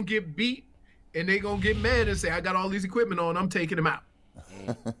 Somebody gonna get beat, and they gonna get mad and say, I got all these equipment on, I'm taking them out.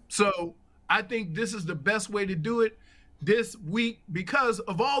 So I think this is the best way to do it this week because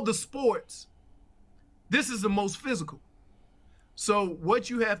of all the sports. This is the most physical. So what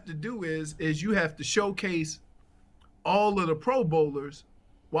you have to do is you have to showcase all of the Pro Bowlers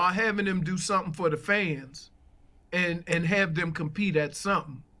while having them do something for the fans and have them compete at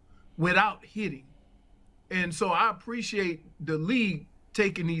something without hitting. And so I appreciate the league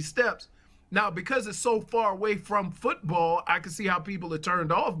taking these steps. Now, because it's so far away from football, I can see how people are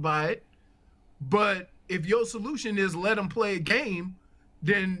turned off by it. But if your solution is let them play a game,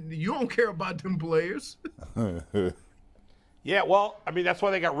 then you don't care about them players. Yeah, well, I mean, that's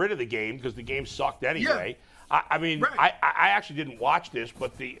why they got rid of the game, because the game sucked anyway. Yeah. I actually didn't watch this,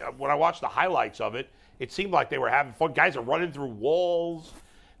 but when I watched the highlights of it, it seemed like they were having fun. Guys are running through walls.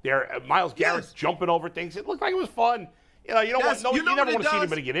 Myles Garrett's jumping over things. It looked like it was fun. You never want to see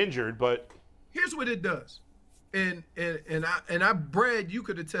anybody get injured, but here's what it does, and Brad, you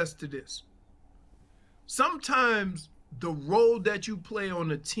could attest to this. Sometimes the role that you play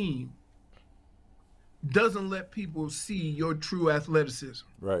on a team doesn't let people see your true athleticism.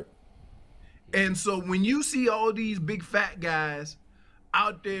 Right. And so when you see all these big fat guys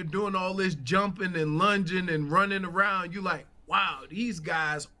out there doing all this jumping and lunging and running around, you're like, wow, these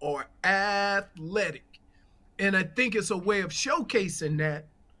guys are athletic. And I think it's a way of showcasing that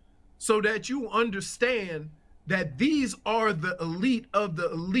so that you understand that these are the elite of the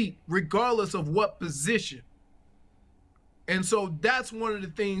elite, regardless of what position. And so that's one of the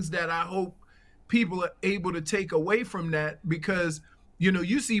things that I hope people are able to take away from that, because,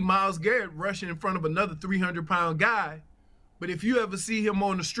 you see Myles Garrett rushing in front of another 300-pound guy, but if you ever see him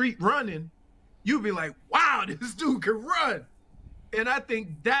on the street running, you'll be like, wow, this dude can run. And I think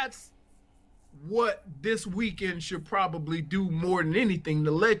that's what this weekend should probably do more than anything,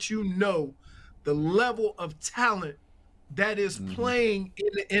 to let you know the level of talent that is playing in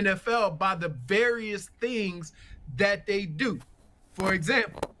the NFL by the various things that they do. For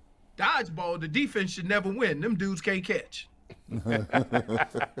example, dodgeball, the defense should never win. Them dudes can't catch.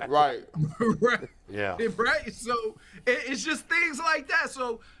 Right. Right. yeah. Right. So it's just things like that.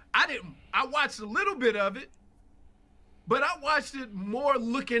 So I watched a little bit of it, but I watched it more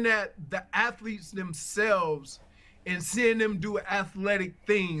looking at the athletes themselves and seeing them do athletic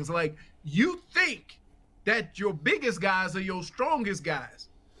things. Like, you think that your biggest guys are your strongest guys,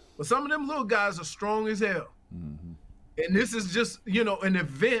 but some of them little guys are strong as hell. Mm-hmm. And this is just, an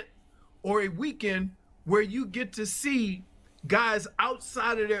event or a weekend where you get to see guys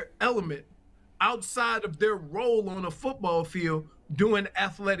outside of their element, outside of their role on a football field, doing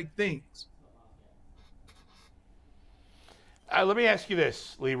athletic things. Let me ask you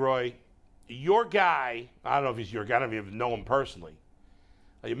this, Leroy. Your guy, I don't know if he's your guy, I don't even know him personally,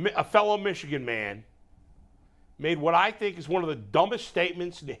 a fellow Michigan man, made what I think is one of the dumbest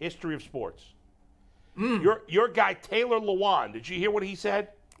statements in the history of sports. Your guy, Taylor Lewan, did you hear what he said?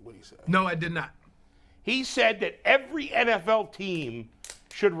 What did he say? No, I did not. He said that every NFL team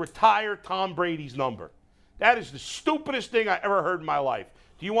should retire Tom Brady's number. That is the stupidest thing I ever heard in my life.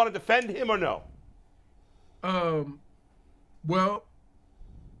 Do you want to defend him or no? Well,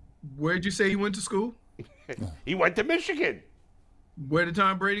 where'd you say he went to school? He went to Michigan. Where did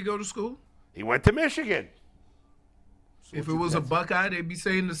Tom Brady go to school? He went to Michigan. If it was a Buckeye, they'd be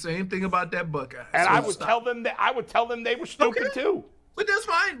saying the same thing about that Buckeye. And So I would stop. tell them they were stupid Okay. too. But that's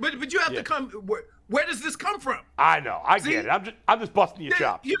fine. But you have to come. Where does this come from? I know. I get it. I'm just busting your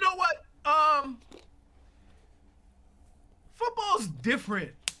chops. You know what? Football's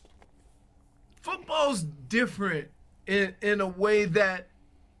different. Football's different in a way that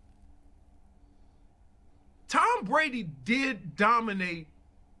Tom Brady did dominate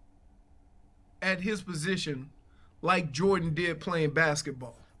at his position like Jordan did playing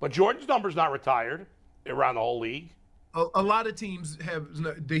basketball. But Jordan's number's not retired around the whole league. A lot of teams have,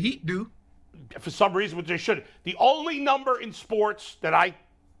 the Heat do. For some reason, which they should. The only number in sports that I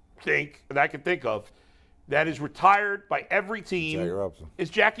can think of that is retired by every team Jackie Robinson. is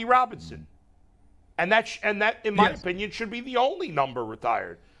Jackie Robinson. And that in my Yes. opinion, should be the only number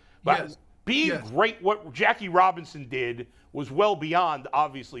retired. But Yes. being Yes. great, what Jackie Robinson did was well beyond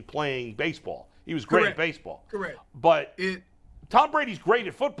obviously playing baseball. He was great at Correct. baseball. Correct. But It Tom Brady's great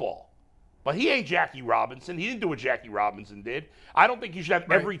at football. But he ain't Jackie Robinson. He didn't do what Jackie Robinson did. I don't think you should have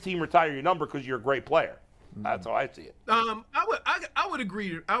Right. every team retire your number because you're a great player. That's how I see it. I would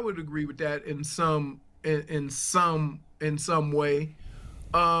agree. I would agree with that in some way.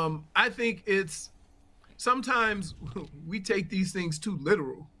 I think it's sometimes we take these things too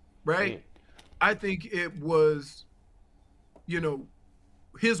literal, right? I think it was,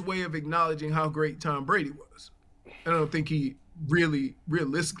 his way of acknowledging how great Tom Brady was. I don't think he really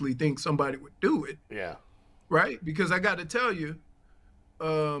realistically thinks somebody would do it, Yeah. right? Because I got to tell you,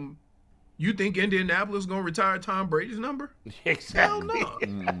 you think Indianapolis is going to retire Tom Brady's number? Exactly. Hell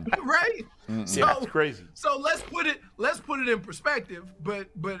no. Right? So, Yeah, it's crazy. So let's put it in perspective. But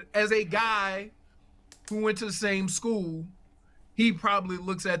as a guy who went to the same school, he probably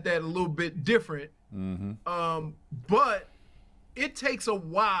looks at that a little bit different. But it takes a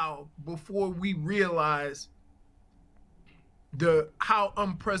while before we realize how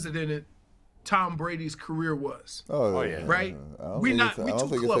unprecedented Tom Brady's career was. Oh, yeah. Right? I don't We think not- it's- we I don't too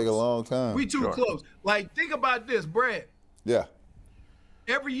think it take a close. long time. We too close. Like, think about this, Brad. Yeah.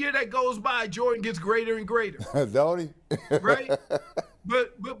 Every year that goes by, Jordan gets greater and greater. Don't he? Right?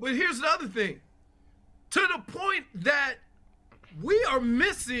 But here's the other thing. To the point that we are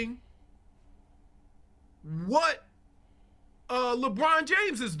missing what LeBron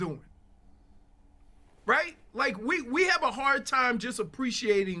James is doing. Right? Like we have a hard time just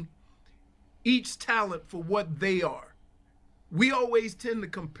appreciating each talent for what they are. We always tend to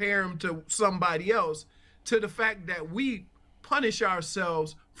compare them to somebody else, to the fact that we punish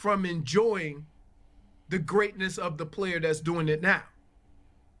ourselves from enjoying the greatness of the player that's doing it now.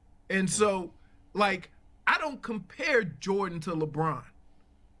 And so, like, I don't compare Jordan to LeBron.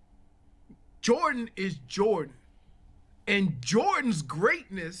 Jordan is Jordan. And Jordan's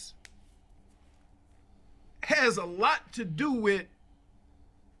greatness has a lot to do with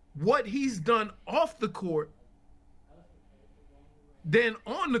what he's done off the court than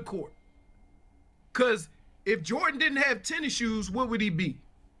on the court. Because if Jordan didn't have tennis shoes, what would he be?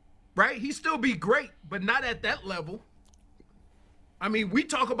 Right? He'd still be great, but not at that level. I mean, we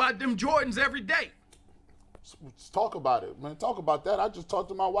talk about them Jordans every day. Let's talk about it, man. Talk about that. I just talked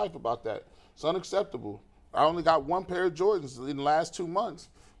to my wife about that. It's unacceptable. I only got one pair of Jordans in the last 2 months.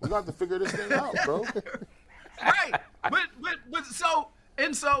 We're going to have to figure this thing out, bro. Right. But so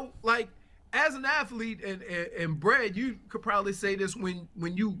like, as an athlete, and Brad, you could probably say this when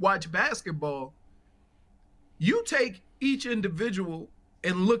you watch basketball, you take each individual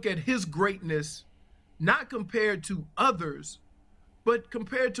and look at his greatness, not compared to others, but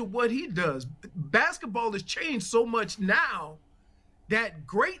compared to what he does. Basketball has changed so much now that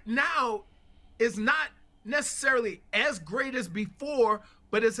great now is not necessarily as great as before,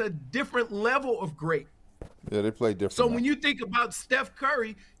 but it's a different level of great. Yeah, they play different. So now. when you think about Steph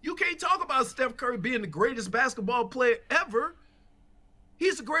Curry, you can't talk about Steph Curry being the greatest basketball player ever.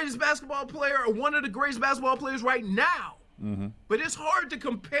 He's the greatest basketball player, or one of the greatest basketball players right now. But it's hard to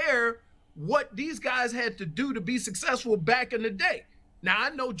compare what these guys had to do to be successful back in the day. Now,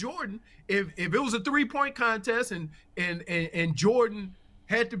 I know Jordan, if it was a three-point contest and Jordan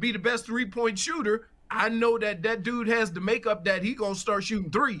had to be the best three-point shooter, I know that dude has the makeup that he gonna start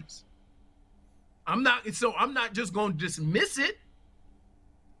shooting threes. I'm not just gonna dismiss it,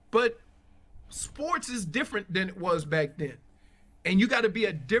 but sports is different than it was back then. And you got to be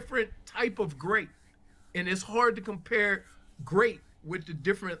a different type of great. And it's hard to compare great with the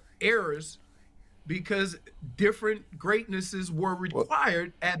different eras because different greatnesses were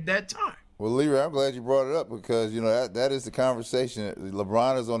required at that time. Well, Leroy, I'm glad you brought it up because that is the conversation.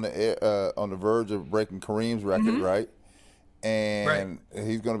 LeBron is on the verge of breaking Kareem's record, right? And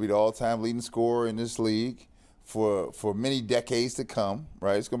he's going to be the all-time leading scorer in this league for many decades to come,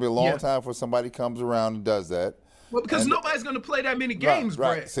 right? It's going to be a long time before somebody comes around and does that. Well, because nobody's going to play that many games,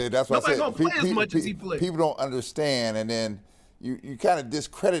 right? See, that's what nobody's I going said. to play as much as he plays. People don't understand, and then you kind of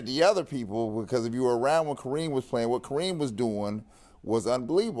discredit the other people because if you were around when Kareem was playing, what Kareem was doing was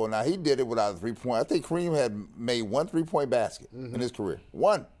unbelievable. Now, he did it without a three-point. I think Kareem had made one three-point basket in his career.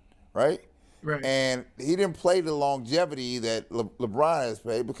 One, right? Right. And he didn't play the longevity that LeBron has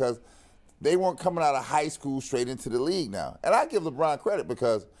played because they weren't coming out of high school straight into the league now. And I give LeBron credit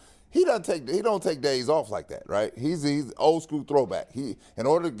because he don't take days off like that, right? He's old school throwback. In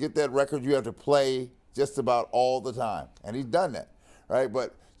order to get that record, you have to play just about all the time, and he's done that, right?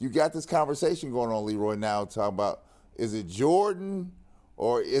 But you got this conversation going on, Leroy, now talking about is it Jordan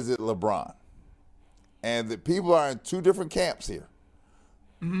or is it LeBron? And the people are in two different camps here.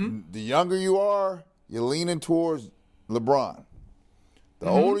 The younger you are, you're leaning towards LeBron. The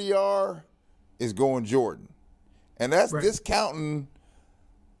older you are, is going Jordan, and that's discounting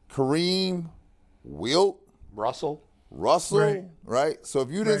Kareem, Wilt, Russell, right? So if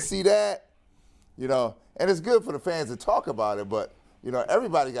you didn't see that, and it's good for the fans to talk about it, but,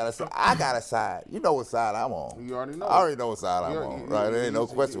 everybody got to say, I got a side. You know what side I'm on. You already know. I already know what side I'm on, right? There ain't no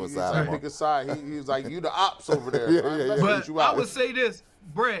question what side I'm on. Pick a side. He's like, you the ops over there. But I would say this,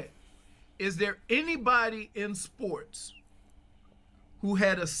 Brett, is there anybody in sports who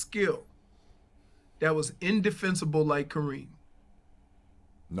had a skill that was indefensible like Kareem?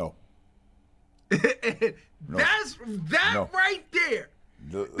 No. That's right there.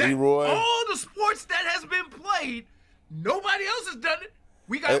 Leroy. All the sports that has been played, nobody else has done it.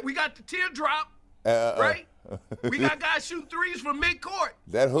 We got the teardrop, right? We got guys shooting threes from midcourt.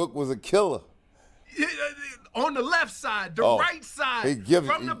 That hook was a killer. On the left side, the right side,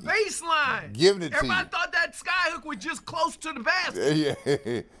 from the baseline. Giving it to you. Everybody thought that sky hook was just close to the basket.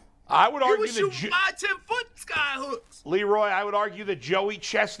 Yeah. I would He argue was shooting 5-10-foot sky hooks. Leroy, I would argue that Joey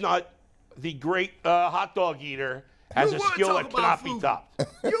Chestnut, the great hot dog eater, has a skill that cannot be topped.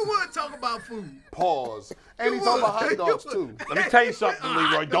 You would talk about food. Pause. And he's talking about hot dogs, too. Let me tell you something,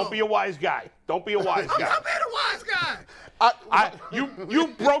 Leroy. Don't be a wise guy. Don't be a wise guy. I'm not being a wise guy. You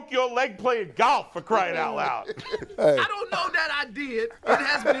broke your leg playing golf, for crying out loud. I don't know that I did. It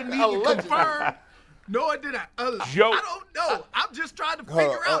has been neither confirmed. No, it did not. I don't know. I'm just trying to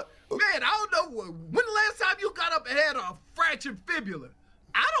figure out. Man, I don't know. When the last time you got up and had a fractured fibula?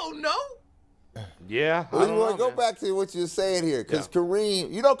 I don't know. Yeah. Leroy, go back to what you're saying here, because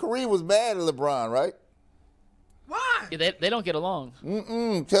Kareem, Kareem was mad at LeBron, right? Why? Yeah, they don't get along.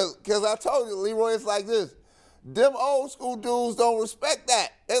 Because I told you, Leroy, it's like this. Them old school dudes don't respect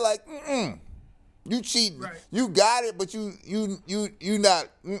that. They're like, you cheating. Right. You got it, but you not,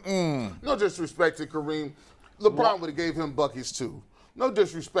 No disrespect to Kareem. LeBron would have gave him buckets, too. No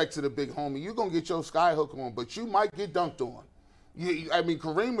disrespect to the big homie. You're going to get your sky hook on, but you might get dunked on.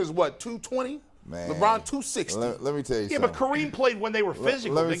 Kareem is what, 220? Man. LeBron 260. Let me tell you Yeah, something. but Kareem played when they were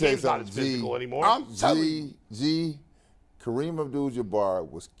physical. Let me The tell you game's not something, as physical anymore. I'm telling you. Kareem Abdul-Jabbar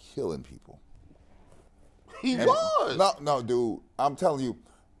was killing people. He was. No, dude. I'm telling you,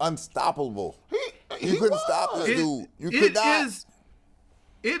 unstoppable. He You couldn't was. stop this dude. You could not.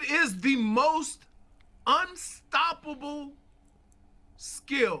 It is the most unstoppable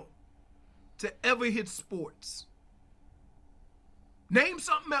skill to ever hit sports. Name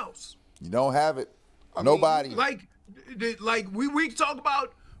something else. You don't have it. Nobody. Like we talk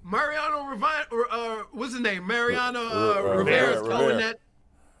about Mariano what's his name? Mariano Rivera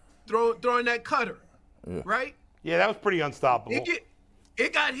throwing that cutter, right? Yeah, that was pretty unstoppable.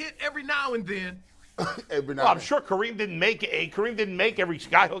 It got hit every now and then. Well, I'm sure Kareem didn't make every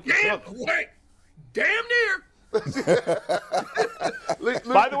skyhook he took. Damn near.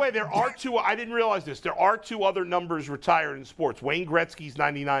 By the way, there are two. I didn't realize this. There are two other numbers retired in sports. Wayne Gretzky's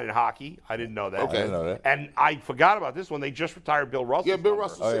 99 in hockey. I didn't know that. Okay. I didn't know that. And I forgot about this one. They just retired Bill Russell. Yeah, Bill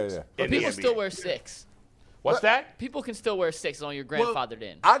Russell. Oh, yeah. But people still wear 6. What's that? People can still wear 6 as long as you're grandfathered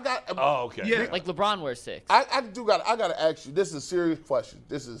in. Oh, okay. Yeah. Like LeBron wears 6. I gotta ask you. This is a serious question.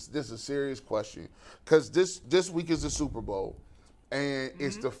 This is a serious question because this week is the Super Bowl, and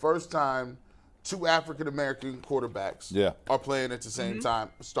it's the first time 2 African American quarterbacks are playing at the same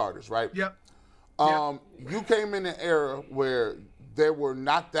time, starters, right? Yep. You came in an era where there were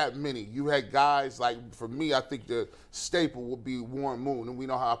not that many. You had guys like, for me, I think the staple would be Warren Moon, and we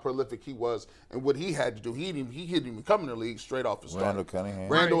know how prolific he was and what he had to do. He didn't even come in the league straight off the start.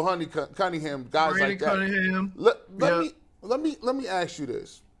 Randall Cunningham, guys like that. Cunningham. Let me ask you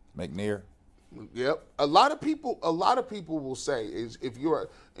this. McNair. Yep. A lot of people will say is if you're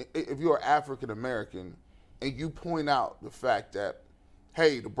African American and you point out the fact that,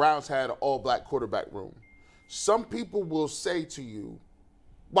 hey, the Browns had an all-black quarterback room. Some people will say to you,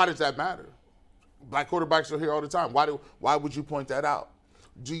 why does that matter? Black quarterbacks are here all the time. Why would you point that out?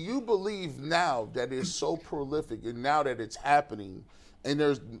 Do you believe now that it's so prolific and now that it's happening and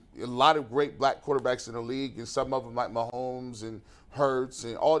there's a lot of great black quarterbacks in the league and some of them like Mahomes and Hurts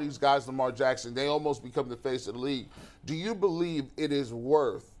and all these guys, Lamar Jackson, they almost become the face of the league. Do you believe it is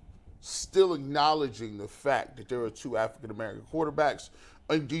worth still acknowledging the fact that there are two African-American quarterbacks?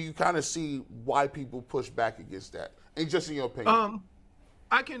 And do you kind of see why people push back against that? And just in your opinion.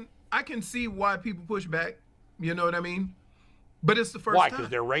 I can see why people push back. You know what I mean? But it's the first time. Why? Because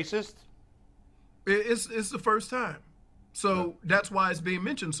they're racist? It's the first time. So that's why it's being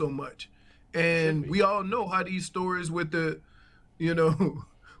mentioned so much. And we all know how these stories with the,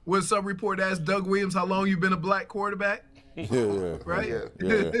 when some report asked Doug Williams how long you've been a black quarterback. Yeah. Right?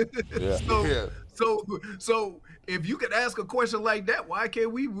 Yeah. So if you could ask a question like that, why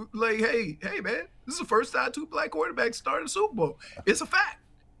can't we like, hey man, this is the first time two black quarterbacks started a Super Bowl. It's a fact.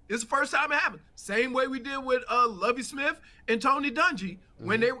 It's the first time it happened. Same way we did with Lovie Smith and Tony Dungy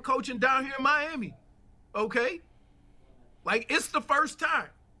when they were coaching down here in Miami. Okay? Like, it's the first time.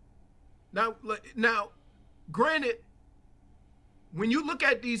 Now, granted, when you look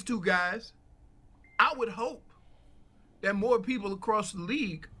at these two guys, I would hope that more people across the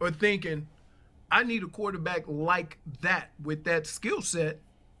league are thinking, I need a quarterback like that with that skill set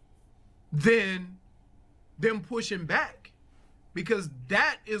than them pushing back. Because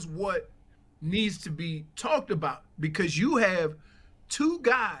that is what needs to be talked about. Because you have two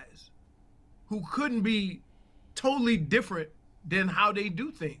guys who couldn't be totally different than how they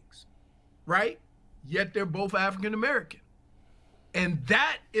do things, right? Yet they're both African American. And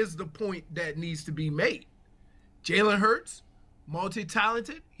that is the point that needs to be made. Jalen Hurts,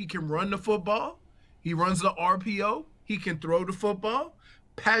 multi-talented. He can run the football. He runs the RPO. He can throw the football.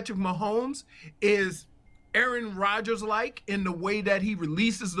 Patrick Mahomes is Aaron Rodgers-like in the way that he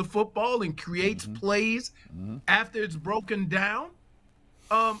releases the football and creates plays after it's broken down.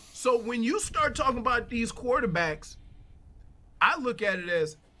 So when you start talking about these quarterbacks, I look at it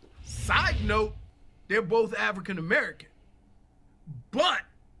as, side note, they're both African-American. But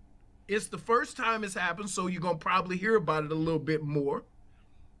it's the first time it's happened, so you're going to probably hear about it a little bit more.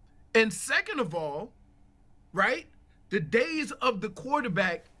 And second of all, right, the days of the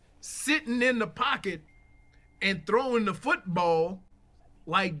quarterback sitting in the pocket and throwing the football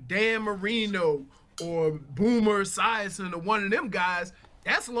like Dan Marino or Boomer Esiason or one of them guys,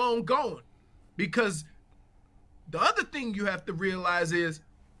 that's long gone. Because the other thing you have to realize is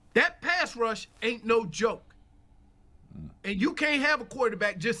that pass rush ain't no joke. And you can't have a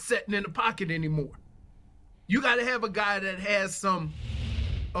quarterback just sitting in the pocket anymore. You got to have a guy that has some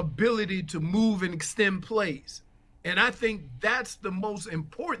ability to move and extend plays. And I think that's the most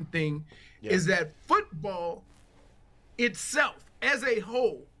important thing is that football itself as a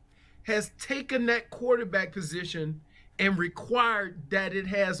whole has taken that quarterback position and required that it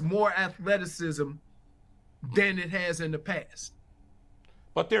has more athleticism than it has in the past.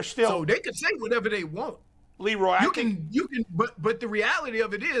 But they're still... So they can say whatever they want. Leroy, but the reality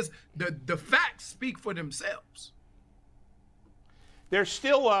of it is the facts speak for themselves. There's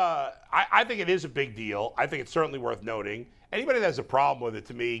still, I think it is a big deal. I think it's certainly worth noting. Anybody that has a problem with it,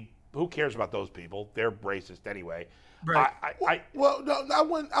 to me, who cares about those people? They're racist anyway. Right. I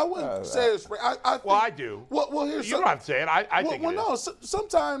wouldn't say it's racist. I do. Well, here's you don't have to say it. I think it is.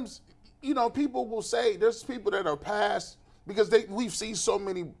 Sometimes, people will say there's people that are past because we've seen so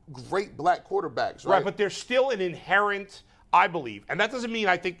many great black quarterbacks, right? Right, but there's still an inherent, I believe, and that doesn't mean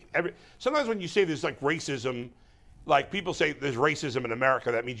I think sometimes when you say there's like racism, like people say there's racism in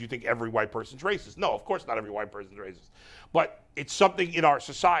America, that means you think every white person's racist. No, of course not every white person's racist. But it's something in our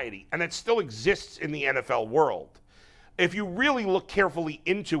society, and it still exists in the NFL world. If you really look carefully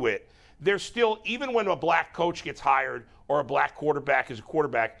into it, there's still, even when a black coach gets hired or a black quarterback is a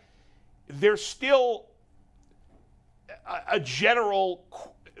quarterback, there's still a general,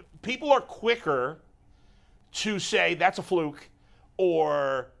 people are quicker to say that's a fluke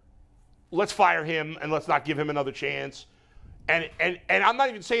or let's fire him and let's not give him another chance. And I'm not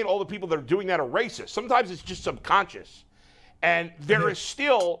even saying all the people that are doing that are racist. Sometimes it's just subconscious. And there is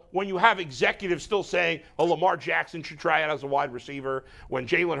still, when you have executives still saying, oh, Lamar Jackson should try out as a wide receiver, when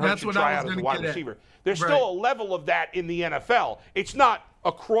Jalen Hurts should try out as a wide receiver. There's still a level of that in the NFL. It's not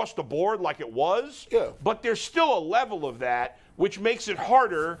across the board like it was, but there's still a level of that, which makes it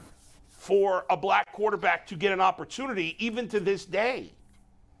harder for a black quarterback to get an opportunity even to this day.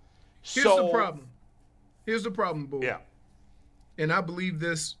 Here's the problem. Here's the problem, boy. Yeah. And I believe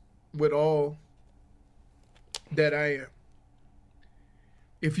this with all that I am.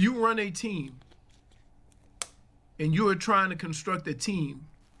 If you run a team and you are trying to construct a team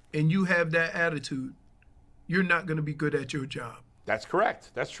and you have that attitude, you're not going to be good at your job. That's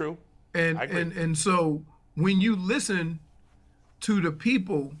correct. That's true. And so when you listen to the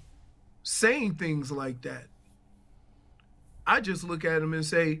people saying things like that, I just look at him and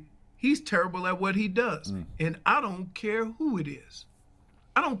say, he's terrible at what he does. And I don't care who it is.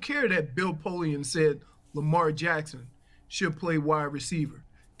 I don't care that Bill Polian said Lamar Jackson should play wide receiver.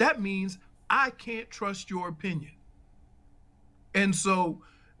 That means I can't trust your opinion. And so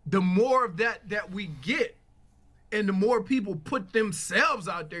the more of that we get, and the more people put themselves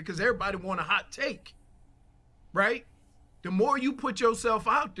out there, because everybody want a hot take, right? The more you put yourself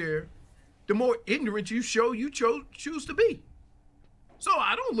out there, the more ignorant you choose to be. So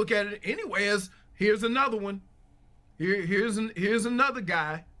I don't look at it anyway as here's another one, here's another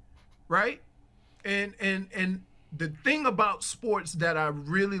guy, right? And the thing about sports that I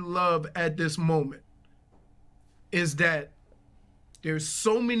really love at this moment is that there's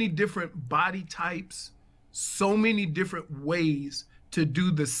so many different body types, so many different ways to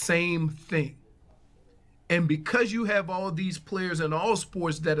do the same thing. And because you have all these players in all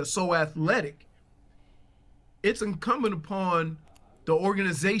sports that are so athletic, it's incumbent upon the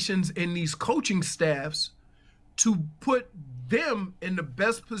organizations and these coaching staffs to put them in the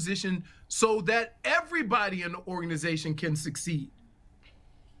best position so that everybody in the organization can succeed.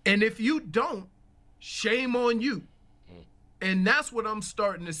 And if you don't, shame on you. And that's what I'm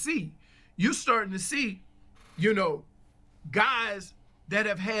starting to see. You're starting to see, guys that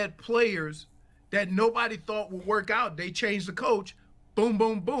have had players that nobody thought would work out. They changed the coach. Boom,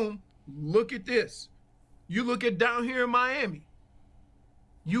 boom, boom. Look at this. You look at down here in Miami.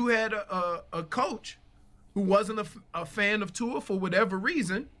 You had a coach who wasn't a fan of Tua for whatever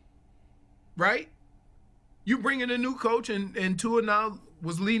reason, right? You bring in a new coach, and Tua now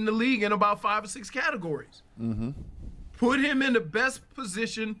was leading the league in about 5 or 6 categories. Mm-hmm. Put him in the best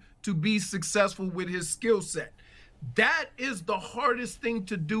position to be successful with his skill set. That is the hardest thing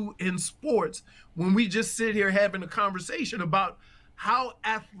to do in sports when we just sit here having a conversation about how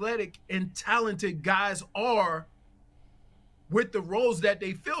athletic and talented guys are with the roles that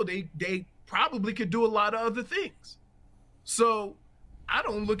they fill. They probably could do a lot of other things. So I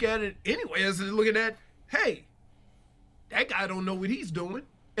don't look at it anyway as looking at, hey, that guy don't know what he's doing.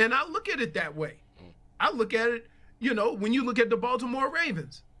 And I look at it that way. I look at it, when you look at the Baltimore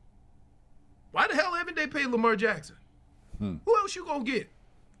Ravens, why the hell haven't they paid Lamar Jackson? Who else you gonna get?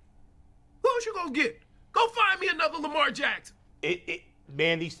 Go find me another Lamar Jackson.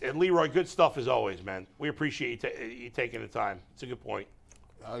 Man, and Leroy, good stuff as always, man. We appreciate you taking the time. It's a good point.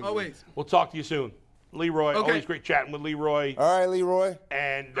 Always. We'll talk to you soon. Leroy, always great chatting with Leroy. All right, Leroy.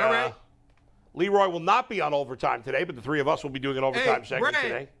 And all right. Leroy will not be on overtime today, but the three of us will be doing an overtime segment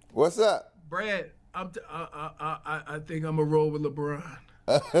today. What's up? Brad, I think I'm going to roll with LeBron.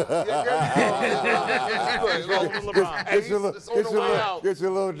 Get your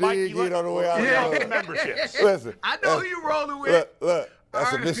little dig in on the way out. Yeah, memberships. Listen. I know who you rolling with. Look.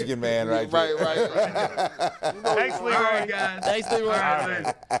 That's a Michigan man right there. Right. Thanks, Leroy. All right, guys. Thanks, Leroy. All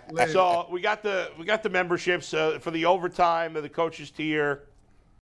right. So we got the memberships for the overtime of the coaches tier.